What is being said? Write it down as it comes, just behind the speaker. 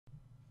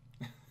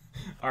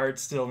art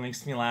still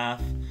makes me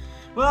laugh.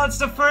 Well, it's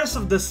the 1st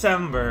of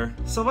December,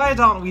 so why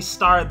don't we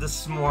start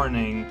this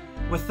morning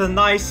with a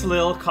nice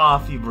little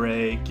coffee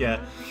break? Hey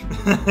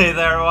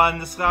there everyone,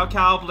 this is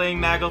Cow playing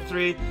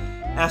magl3,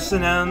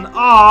 SNN.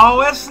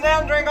 Oh,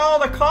 SNN drank all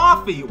the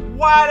coffee!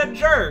 What a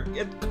jerk!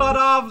 It cut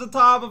off the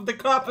top of the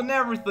cup and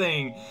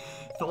everything!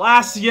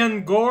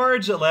 Thalassian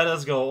Gorge, let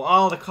us go.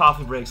 All the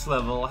coffee breaks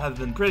level have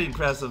been pretty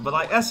impressive, but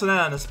like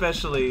SNN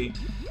especially,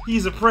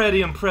 he's a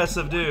pretty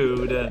impressive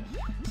dude.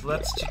 So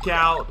let's check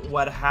out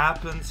what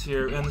happens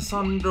here in this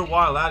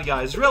underwater. That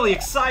guy is really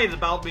excited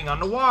about being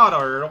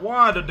underwater.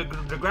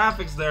 The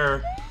graphics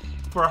there,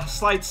 for a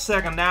slight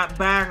second, that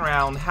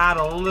background had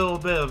a little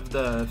bit of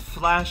the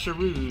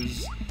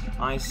flasheroos.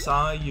 I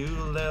saw you,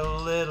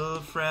 little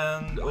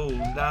friend. Oh,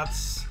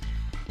 that's...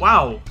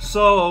 wow.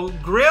 So,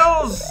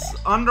 grills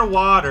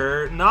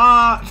underwater,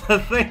 not the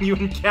thing you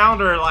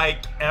encounter,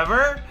 like,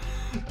 ever?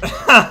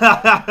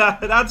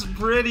 That's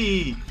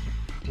pretty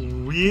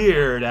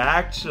weird,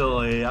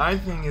 actually. I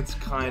think it's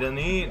kind of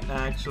neat,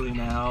 actually,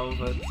 now,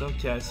 but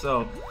okay.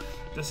 So,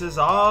 this is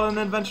all an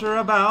adventure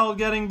about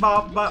getting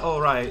bopped by... oh,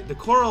 right. The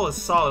coral is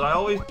solid. I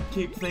always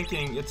keep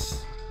thinking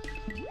it's...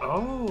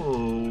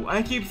 oh,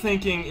 I keep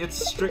thinking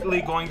it's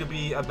strictly going to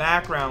be a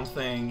background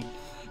thing.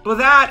 But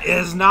that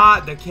is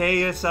not the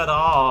case at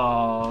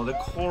all. The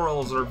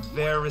corals are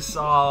very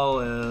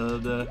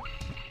solid.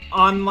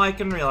 Unlike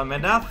in real, I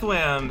mean, that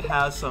swim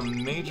has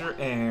some major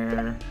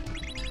air.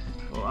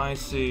 Oh, I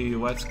see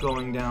what's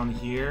going down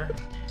here.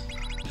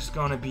 There's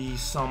gonna be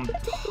some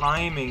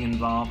timing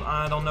involved.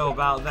 I don't know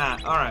about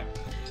that. Alright.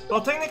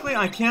 Well, technically,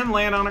 I can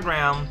land on the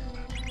ground.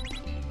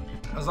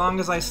 As long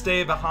as I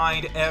stay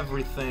behind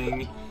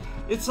everything.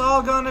 It's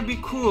all gonna be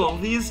cool.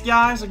 These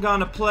guys are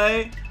gonna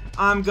play.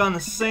 I'm gonna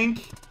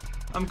sink.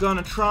 I'm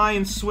gonna try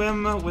and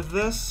swim with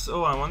this.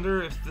 Oh, I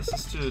wonder if this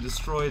is to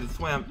destroy the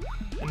swim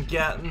and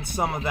get in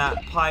some of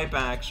that pipe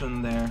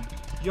action there.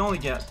 You only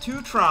get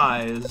 2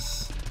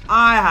 tries.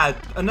 I had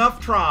enough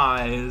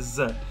tries.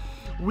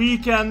 We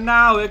can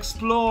now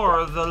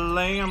explore the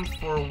land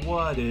for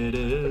what it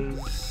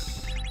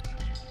is.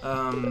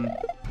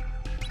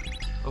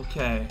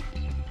 Okay.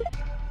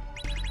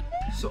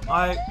 So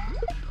oh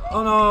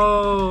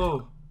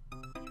no!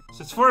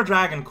 So it's for a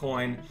dragon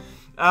coin.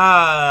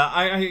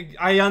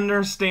 I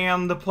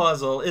understand the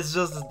puzzle. It's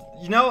just,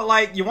 you know,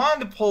 like, you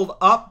wanted to pull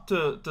up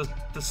to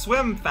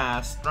swim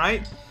fast,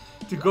 right?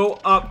 To go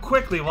up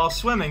quickly while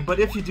swimming, but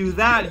if you do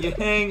that, you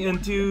hang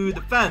into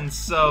the fence,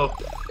 so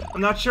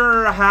I'm not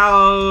sure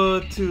how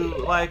to,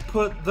 like,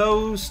 put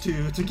those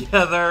two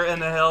together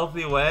in a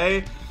healthy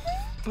way.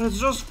 But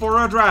it's just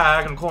for a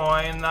dragon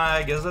coin.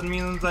 I guess that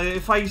means that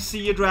if I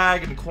see a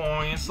dragon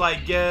coin, it's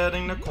like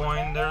getting the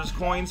coin. There's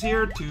coins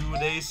here too,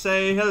 they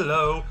say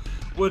hello.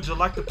 Would you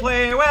like to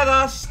play with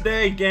us?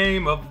 The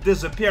game of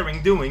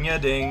disappearing, doing a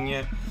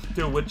ding.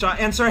 To which I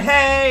answer,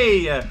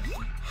 hey!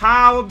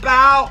 How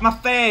about my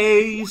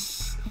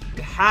face?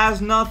 It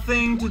has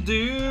nothing to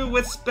do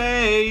with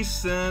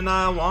space, and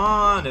I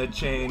wanna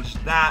change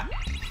that.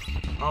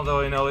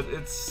 Although, you know,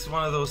 it's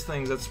one of those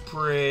things that's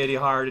pretty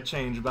hard to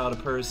change about a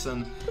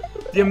person.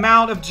 The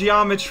amount of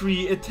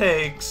geometry it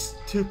takes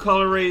to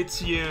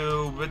colorate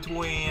you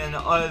between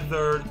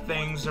other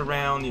things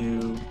around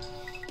you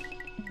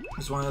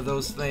is one of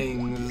those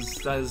things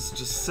that is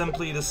just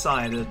simply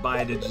decided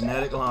by the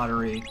genetic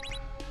lottery.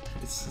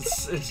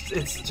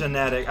 It's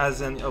genetic,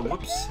 as in, oh,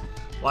 whoops.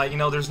 Like, you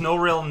know, there's no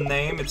real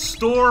name. It's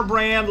store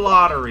brand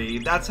lottery.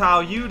 That's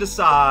how you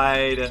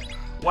decide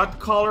what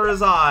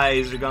color's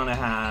eyes you're gonna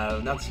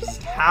have. That's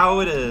just how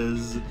it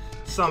is.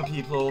 Some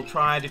people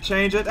try to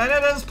change it, and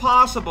it is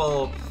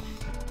possible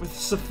with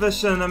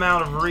sufficient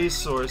amount of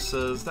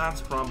resources.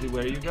 That's probably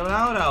where you get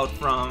out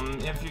from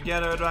if you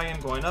get a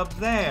dragon coin up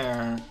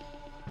there.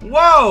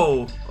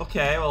 Whoa!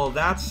 Okay, well,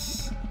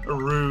 that's a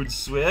rude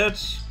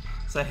switch.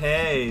 So,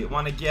 hey,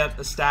 want to get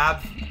a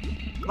stab?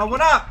 Oh,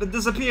 what up? It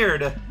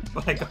disappeared.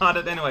 But I got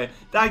it anyway.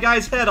 That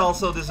guy's head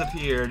also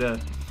disappeared.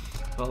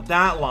 Well,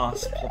 that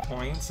lost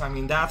points. I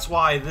mean, that's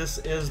why this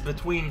is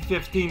between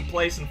 15th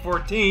place and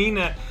 14.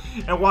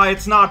 And why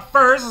it's not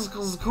first is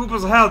because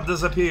Koopa's head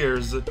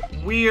disappears.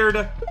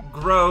 Weird,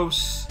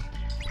 gross,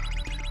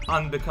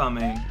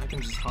 unbecoming. I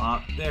can just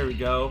hop. There we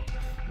go.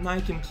 And I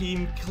can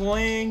keep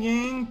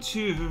clinging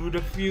to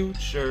the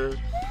future.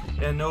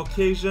 And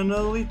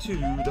occasionally to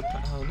the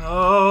past. Oh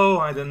no,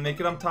 I didn't make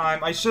it on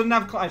time. I should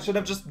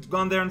have just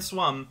gone there and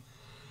swum.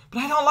 But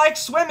I don't like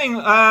swimming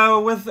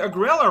with a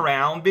grill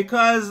around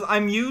because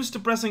I'm used to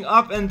pressing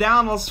up and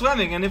down while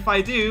swimming, and if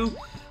I do,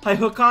 I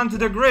hook onto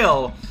the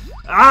grill.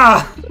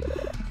 Ah!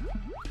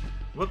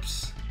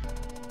 Whoops.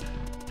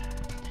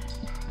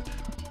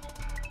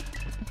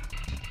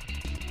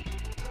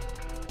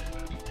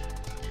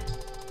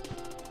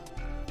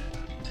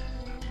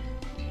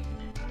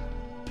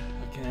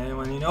 Okay,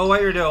 when you know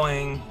what you're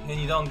doing, and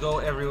you don't go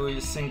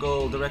every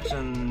single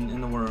direction in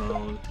the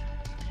world.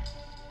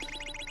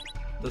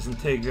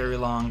 Doesn't take very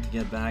long to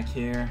get back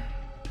here.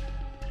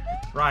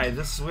 Right,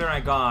 this is where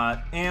I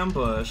got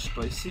ambushed,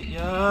 but see,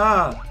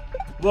 yeah.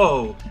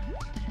 Whoa.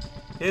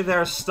 Hey,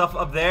 there's stuff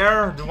up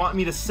there. Do you want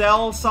me to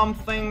sell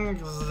something?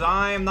 Because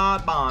I'm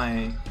not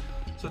buying.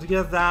 So to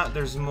get that,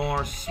 there's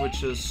more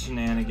switches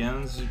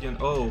shenanigans. You can...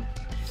 Oh.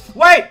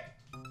 Wait!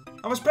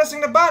 I was pressing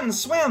the button.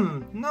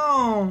 Swim!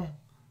 No.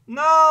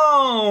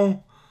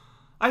 No!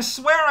 I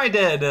swear I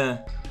did.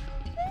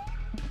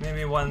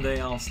 Maybe one day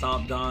I'll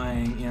stop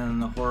dying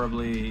in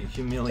horribly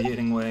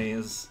humiliating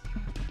ways.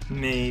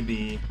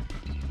 Maybe.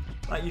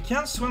 Like, you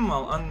can't swim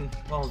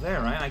well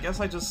there, right? I guess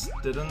I just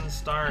didn't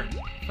start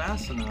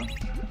fast enough.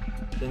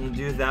 Then you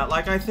do that.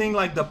 Like, I think,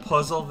 like, the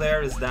puzzle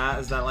there is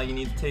that, like, you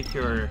need to take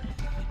your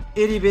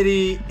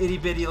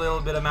itty-bitty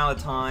little bit amount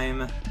of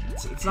time.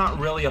 It's not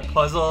really a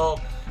puzzle.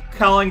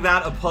 Calling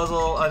that a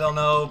puzzle, I don't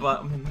know,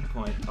 but, I mean, good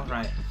point.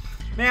 Alright.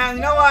 Man,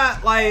 you know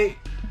what? Like,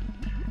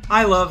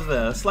 I love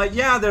this. Like,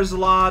 yeah, there's a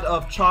lot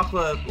of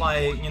chocolate,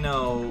 like, you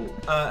know,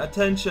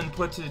 attention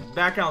put to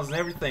backgrounds and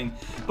everything.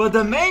 But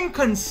the main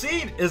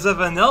conceit is a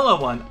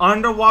vanilla one.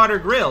 Underwater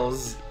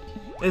grills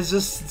is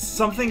just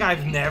something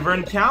I've never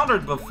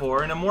encountered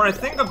before. And the more I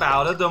think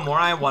about it, the more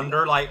I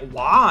wonder, like,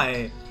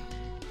 why?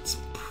 It's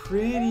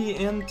pretty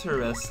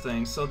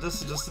interesting. So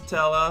this is just to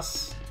tell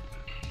us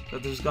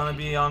that there's gonna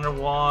be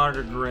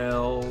underwater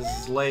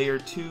grills, layer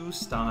 2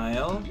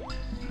 style.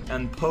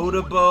 And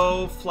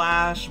potable,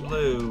 flash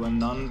blue,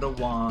 and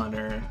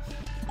underwater.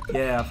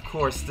 Yeah, of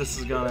course this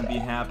is gonna be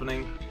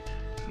happening.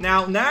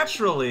 Now,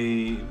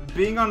 naturally,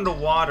 being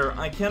underwater,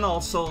 I can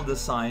also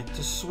decide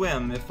to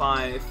swim if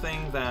I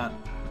think that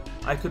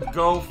I could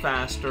go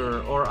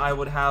faster or I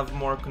would have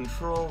more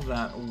control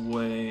that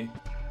way.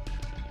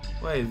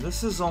 Wait,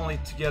 this is only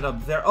to get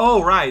up there.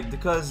 Oh, right,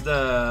 because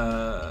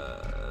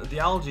the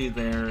algae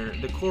there,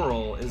 the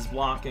coral, is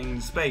blocking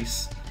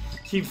space.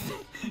 Keep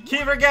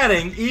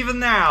forgetting, even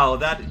now,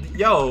 that,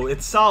 yo,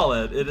 it's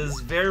solid. It is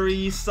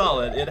very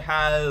solid. It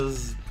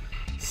has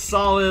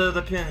solid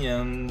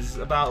opinions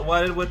about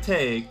what it would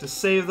take to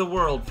save the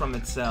world from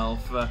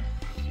itself.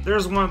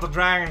 There's one of the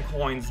dragon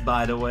coins,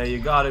 by the way. You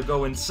gotta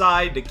go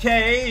inside the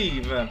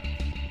cave.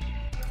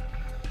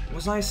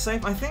 Was I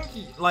safe? I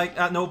think, like,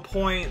 at no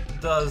point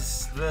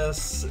does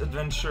this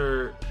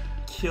adventure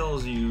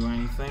kills you or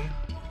anything.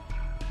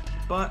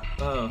 But,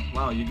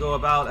 wow, you go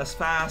about as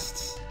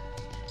fast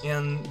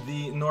in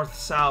the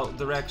north-south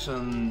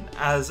direction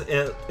as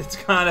it's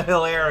kind of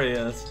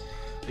hilarious.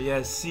 But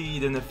yeah, see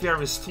the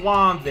nefarious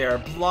swamp there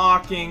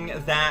blocking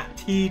that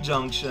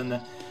T-junction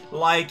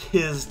like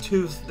his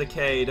tooth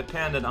decay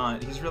depended on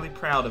it. He's really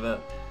proud of it.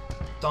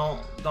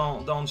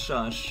 Don't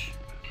shush.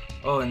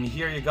 Oh, and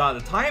here you got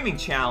the timing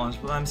challenge,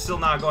 but I'm still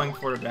not going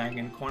for the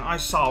dragon coin. I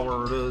saw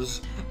where it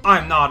is.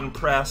 I'm not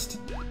impressed.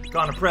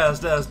 Gonna press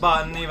this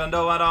button even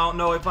though I don't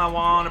know if I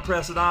want to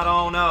press it. I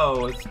don't know.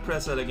 Let's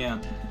press it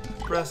again.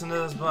 Pressing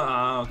this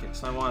button. Okay,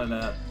 so I wanted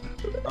that.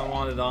 I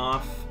want it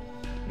off.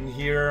 And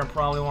here I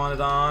probably want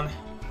it on.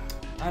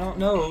 I don't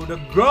know. The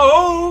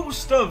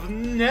ghost of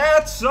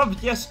nets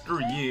of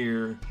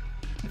yesteryear.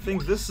 I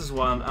think this is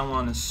what I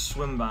want to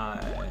swim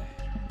by.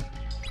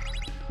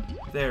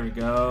 There we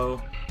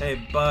go.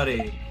 Hey,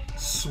 buddy.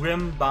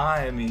 Swim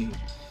by me.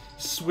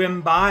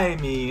 Swim by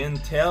me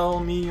and tell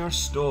me your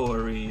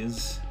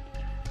stories.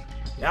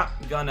 Yeah,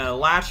 gonna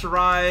latch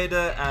ride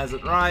as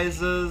it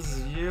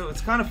rises.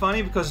 It's kind of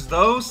funny because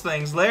those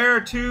things, layer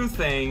 2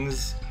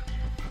 things,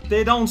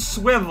 they don't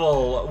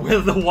swivel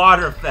with the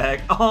water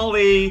effect. All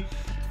the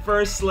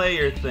first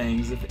layer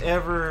things, if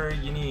ever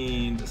you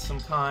need some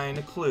kind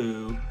of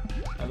clue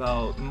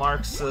about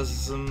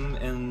Marxism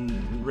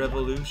and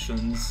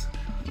revolutions.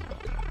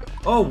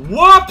 Oh,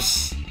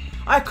 whoops!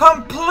 I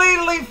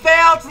completely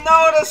failed to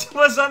notice it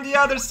was on the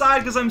other side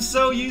because I'm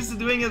so used to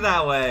doing it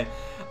that way.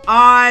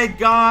 I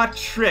got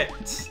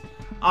tricked.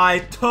 I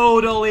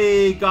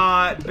totally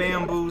got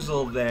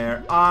bamboozled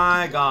there.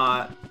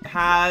 I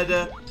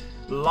had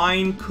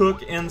line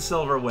cook in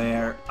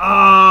silverware.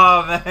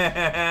 Oh,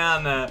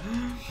 man.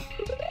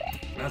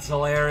 That's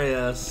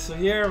hilarious. So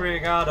here we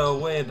gotta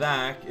way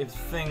back if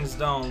things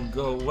don't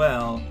go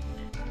well.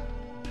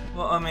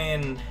 Well, I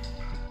mean,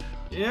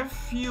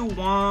 if you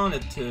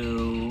wanted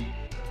to,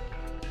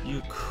 you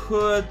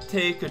could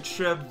take a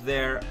trip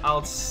there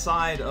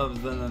outside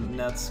of the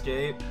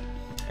Netscape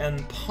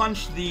and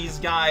punch these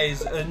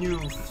guys a new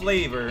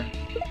flavor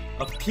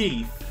of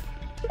teeth.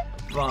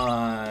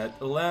 But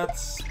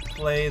let's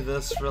play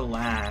this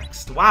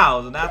relaxed.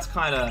 Wow, that's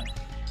kind of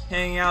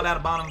hanging out at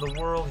the bottom of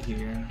the world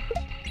here.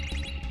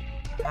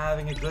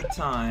 Having a good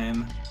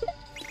time.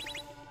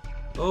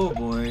 Oh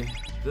boy,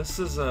 this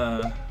is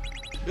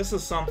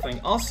something.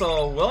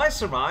 Also, will I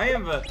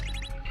survive?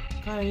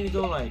 Kinda need to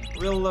go like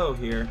real low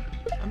here.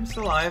 I'm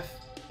still alive.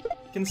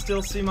 Can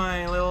still see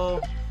my little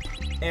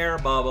air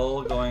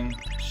bubble going.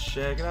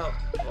 Check it out.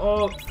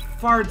 Oh,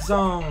 fart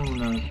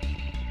zone.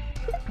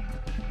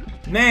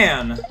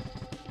 Man,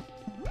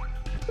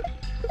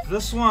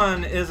 this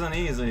one isn't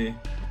easy.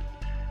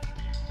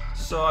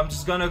 So I'm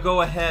just gonna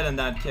go ahead in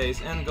that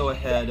case and go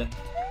ahead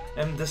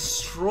and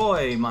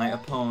destroy my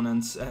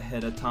opponents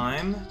ahead of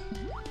time.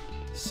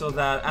 so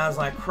that as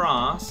I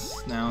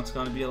cross, now it's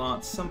gonna be a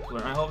lot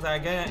simpler. I hope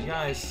that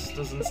guy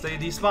doesn't stay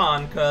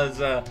despawn,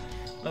 because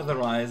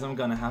otherwise I'm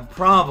gonna have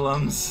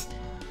problems.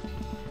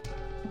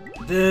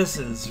 This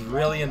is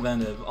really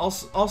inventive.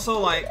 Also,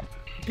 like,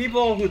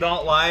 people who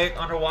don't like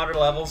underwater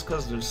levels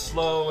because they're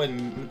slow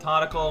and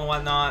methodical and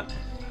whatnot,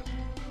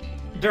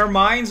 their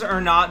minds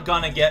are not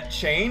gonna get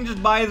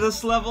changed by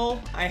this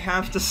level, I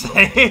have to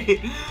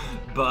say.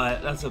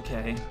 But that's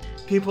okay.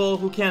 People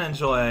who can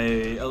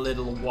enjoy a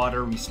little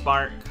watery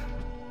spark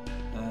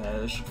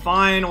should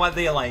find what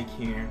they like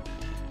here.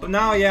 But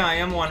now, yeah, I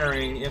am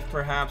wondering if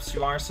perhaps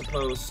you are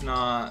supposed to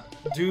not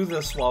do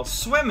this while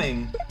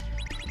swimming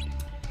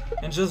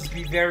and just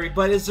be very...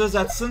 But it's just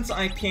that since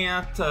I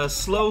can't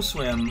slow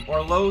swim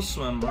or low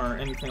swim or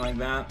anything like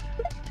that,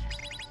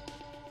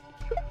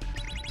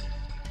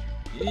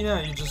 yeah,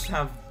 you just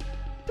have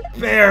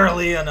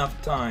barely enough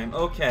time.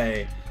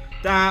 Okay,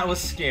 that was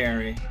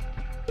scary.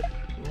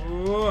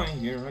 Ooh,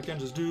 here I can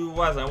just do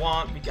as I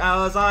want,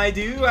 because I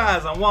do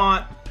as I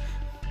want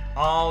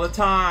all the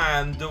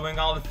time, doing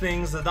all the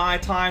things that I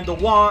time to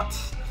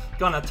want.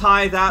 Gonna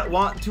tie that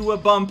want to a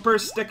bumper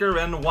sticker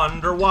and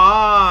wonder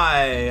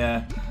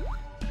why.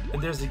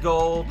 And there's the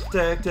goal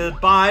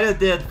protected by the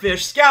dead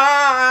fish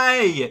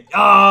sky.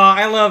 Ah,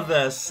 I love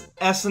this.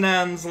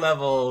 SNN's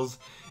levels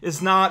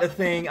is not a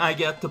thing I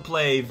get to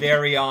play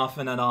very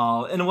often at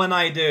all, and when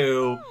I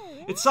do,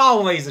 it's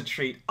always a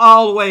treat.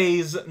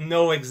 Always,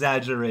 no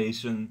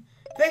exaggeration.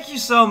 Thank you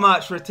so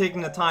much for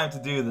taking the time to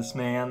do this,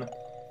 man.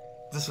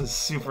 This was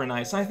super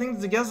nice. I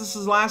guess this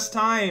is last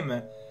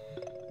time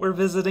we're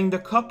visiting the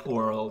Cup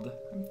World.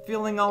 I'm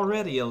feeling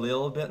already a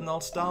little bit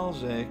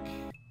nostalgic.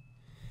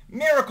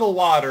 Miracle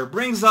Water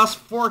brings us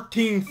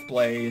 14th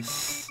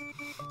place.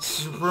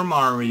 Super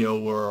Mario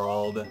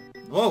World.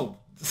 Whoa,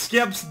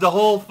 skips the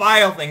whole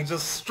file thing,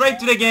 just straight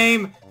to the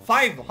game.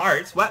 5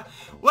 hearts, what?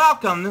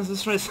 Welcome, this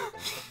is just...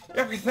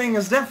 Everything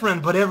is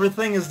different, but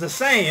everything is the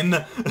same.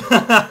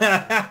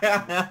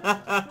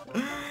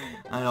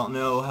 I don't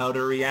know how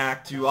to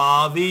react to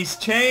all these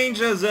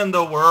changes in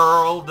the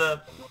world.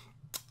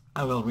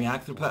 I will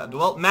react through...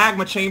 Well,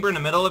 magma chamber in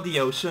the middle of the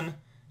ocean.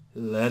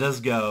 Let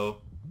us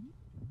go.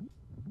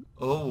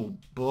 Oh,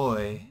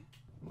 boy.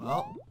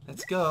 Well,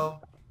 let's go.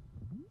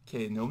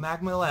 Okay, no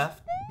magma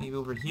left. Maybe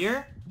over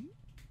here?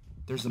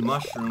 There's a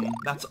mushroom.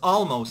 That's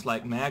almost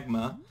like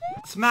magma.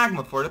 It's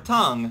magma for the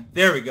tongue.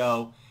 There we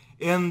go.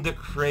 In the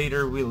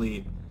crater we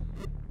leap.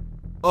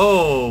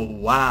 Oh,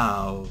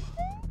 wow.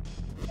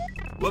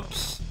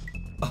 Whoops.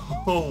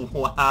 Oh,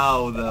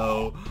 wow,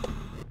 though.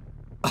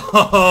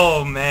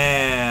 Oh,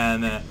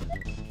 man.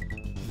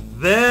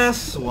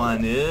 This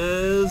one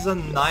is a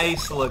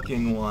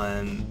nice-looking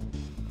one.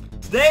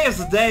 Today is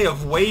the day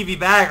of wavy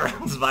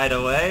backgrounds, by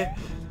the way.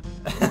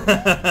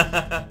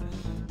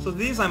 So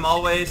these, I'm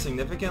always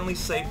significantly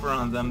safer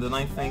on them than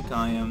I think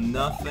I am.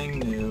 Nothing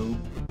new.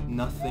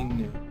 Nothing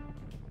new.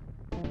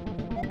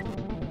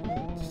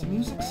 Is the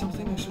music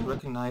something I should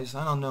recognize?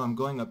 I don't know, I'm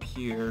going up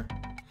here.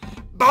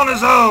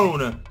 Bonus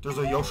zone! There's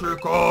a Yoshi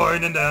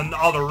coin and then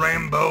all the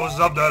rainbows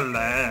of the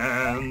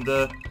land.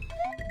 The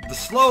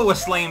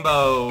slowest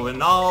rainbow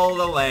in all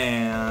the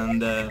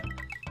land.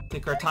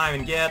 Take our time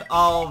and get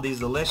all these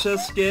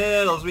delicious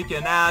Skittles we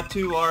can add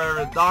to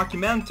our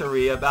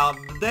documentary about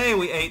the day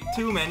we ate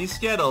too many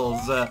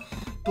Skittles.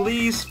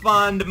 Please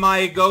fund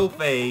my Go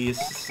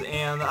face,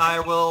 and I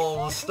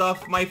will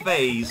stuff my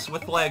face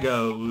with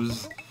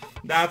Legos.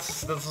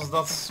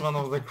 That's one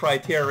of the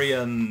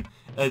Criterion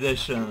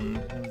edition.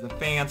 The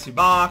fancy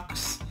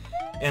box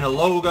and a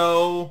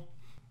logo.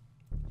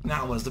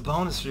 That was the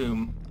bonus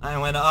room. I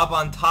went up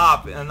on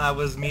top and I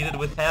was meted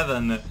with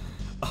heaven.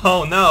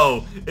 Oh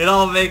no, it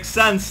all makes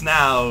sense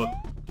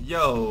now.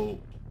 Yo,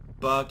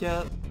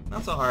 bucket.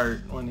 That's a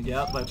hard one to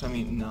get, but I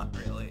mean, not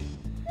really.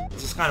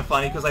 It's just kind of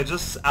funny because I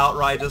just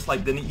outright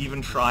like didn't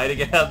even try to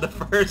get the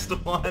first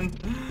one.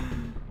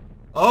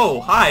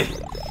 Oh, hi.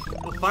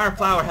 The fire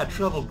flower had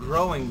trouble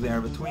growing there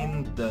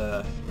between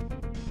the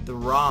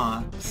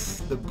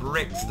rocks, the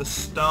bricks, the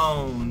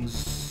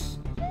stones,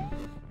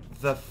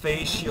 the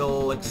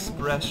facial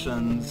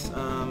expressions.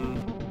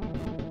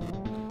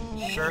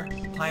 Sure,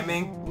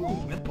 timing.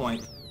 Ooh,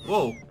 midpoint.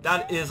 Whoa,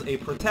 that is a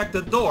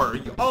protected door.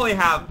 You only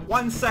have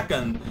 1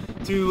 second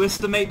to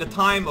estimate the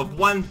time of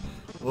one...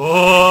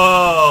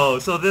 Whoa,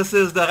 so this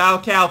is the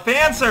Raocow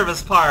fan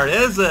service part,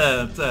 is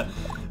it?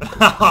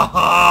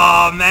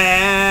 Oh,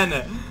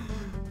 man.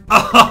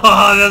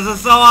 Oh, this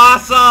is so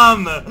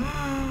awesome.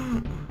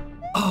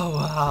 Oh,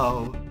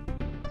 wow.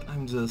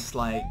 I'm just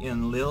like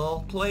in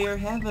little player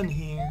heaven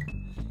here.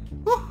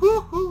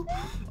 Woo-hoo-hoo.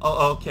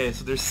 Oh, okay,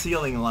 so there's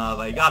ceiling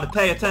lava. You gotta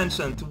pay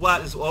attention to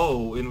what is...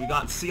 Oh, and we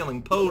got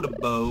ceiling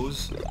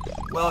podobos.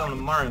 Welcome to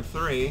Mario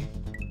 3.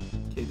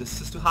 Okay,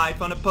 this is too high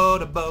for the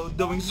podobo.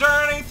 Doing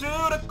journey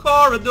through the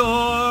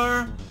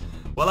corridor.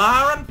 Well,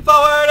 I run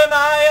forward and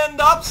I end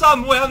up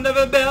somewhere I've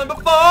never been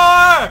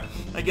before.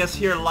 I guess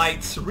here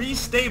lights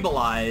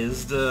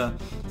restabilized.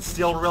 It's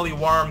still really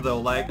warm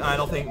though. Like, I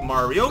don't think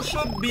Mario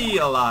should be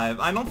alive.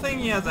 I don't think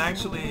he has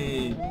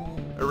actually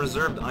a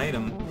reserved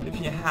item. If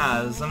he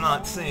has, I'm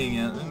not seeing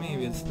it.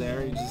 Maybe it's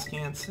there, you just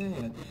can't see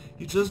it.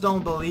 You just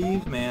don't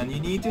believe, man. You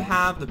need to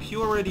have the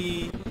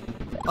purity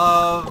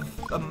of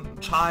a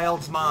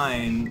child's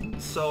mind.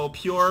 So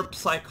pure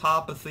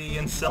psychopathy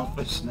and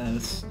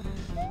selfishness.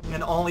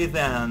 And only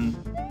then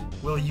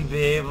will you be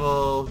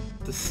able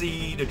to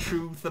see the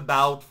truth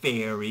about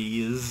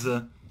fairies.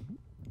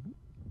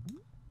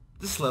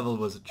 This level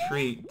was a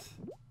treat.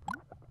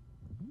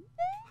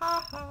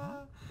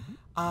 Haha,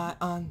 I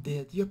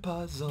undid your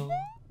puzzle.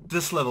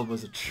 This level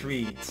was a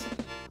treat.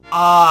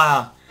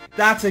 Ah,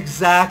 that's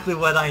exactly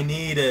what I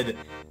needed.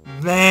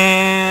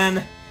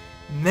 Man,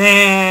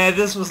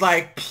 this was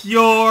like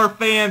pure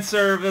fan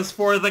service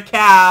for the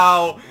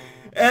cow.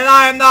 And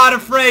I'm not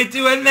afraid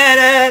to admit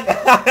it!